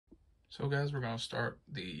So guys, we're gonna start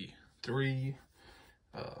the three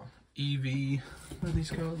EV, what are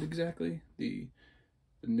these called exactly? The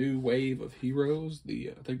new wave of heroes.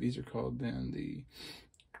 I think these are called then the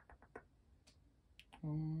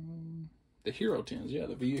Hero Tins. Yeah,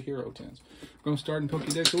 the V Hero Tins. We're gonna start in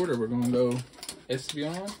Pokédex order. We're gonna go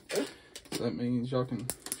Espeon. So that means y'all can,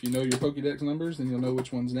 if you know your Pokédex numbers, then you'll know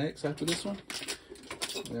which one's next after this one,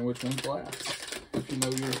 and then which one's last. If you know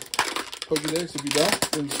your Pokédex, if you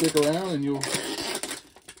don't, then stick around and you'll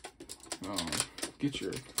get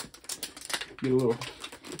a little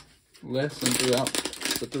lesson throughout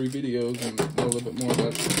the three videos and know a little bit more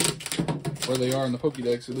about where they are in the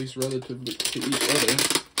Pokédex, at least relatively to each other.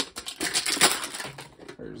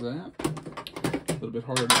 There's that. A little bit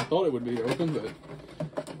harder than I thought it would be to open, but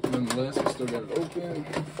nonetheless, I still got it open.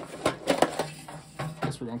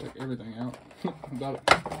 Guess we're gonna take everything out.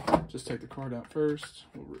 Just take the card out first.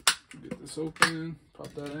 We'll get this open,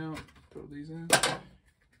 pop that out, throw these in.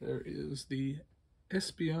 There is the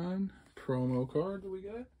Espeon promo card that we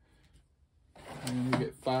got. And we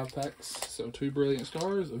get 5 packs. So 2 Brilliant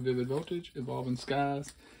Stars, a Vivid Voltage, Evolving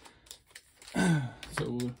Skies. And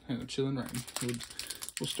a Chilling Rain.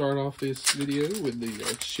 We'll start off this video with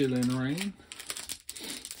the Chilling Rain.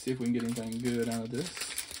 See if we can get anything good out of this.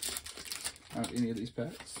 Out of any of these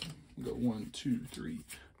packs. We'll go 1, 2, 3,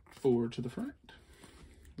 4 to the front.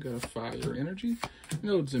 We got a Fire Energy, an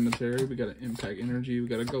Old Cemetery, we got an Impact Energy, we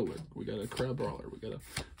got a Golett, we got a Crab Brawler, we got a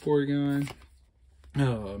Porygon,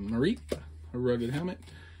 Mareep, a Rugged Helmet,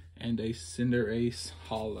 and a Cinderace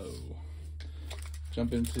Hollow.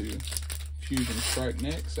 Jump into Fusion Strike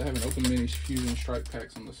next. I haven't opened many Fusion Strike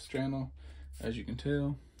packs on this channel, as you can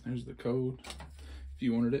tell. There's the code if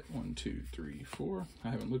you wanted it. 1, 2, 3, 4. I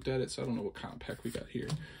haven't looked at it, so I don't know what kind of pack we got here.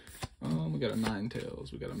 We got a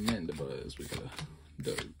Ninetales, we got a Mandibuzz, we got a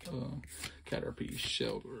Caterpie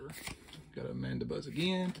Shelter, got a Mandibuzz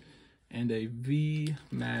again, and a V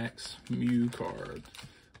Max Mew card.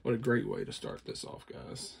 What a great way to start this off,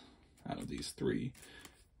 guys. Out of these 3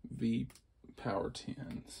 V Power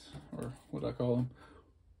Tins, or what I call them,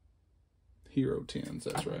 Hero Tins,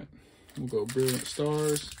 that's right. We'll go Brilliant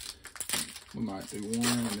Stars. We might do one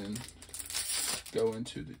and then go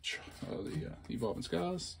into the Evolving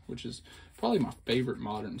Skies, which is probably my favorite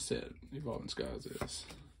modern set. Evolving Skies is,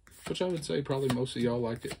 which I would say probably most of y'all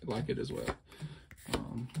like it as well.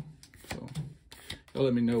 So y'all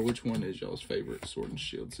let me know which one is y'all's favorite Sword and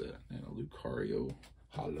Shield set. And a Lucario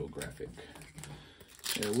holographic.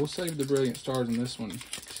 Yeah, we'll save the Brilliant Stars in this one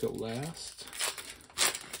till last.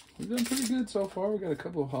 We've done pretty good so far. We got a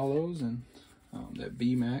couple of hollows and that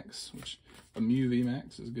V Max, which a Mew V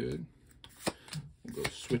Max is good. We'll go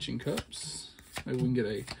Switching Cups. Maybe we can get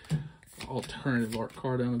a alternative art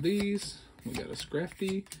card out of these. We got a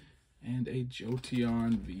Scrafty and a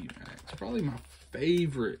Jolteon V Max. Probably my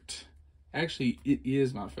favorite. Actually, it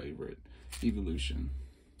is my favorite evolution.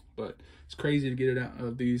 But it's crazy to get it out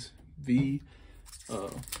of these V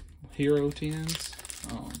Hero Tins.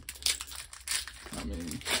 I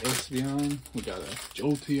mean, Espeon. We got a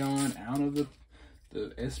Jolteon out of the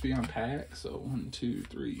Espeon pack. So 1, 2,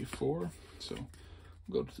 3, 4. So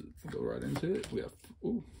go right into it. We have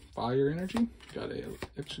Fire Energy, got a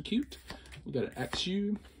Execute, we got an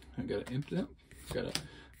Axew, I got an Impidimp, got a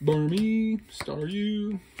Burmy,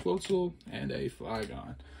 Staryu, Floatzel, and a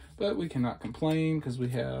Flygon. But we cannot complain because we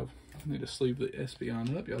need to sleeve the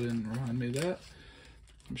Espeon up. Y'all didn't remind me of that.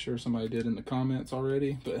 I'm sure somebody did in the comments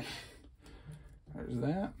already, but there's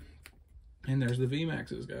that. And there's the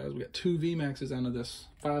VMAXs, guys. We got 2 VMAXs out of this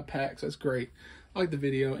 5 packs. That's great. Like the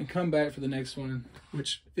video and come back for the next one,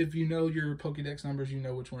 which if you know your Pokédex numbers, you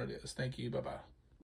know which one it is. Thank you. Bye-bye.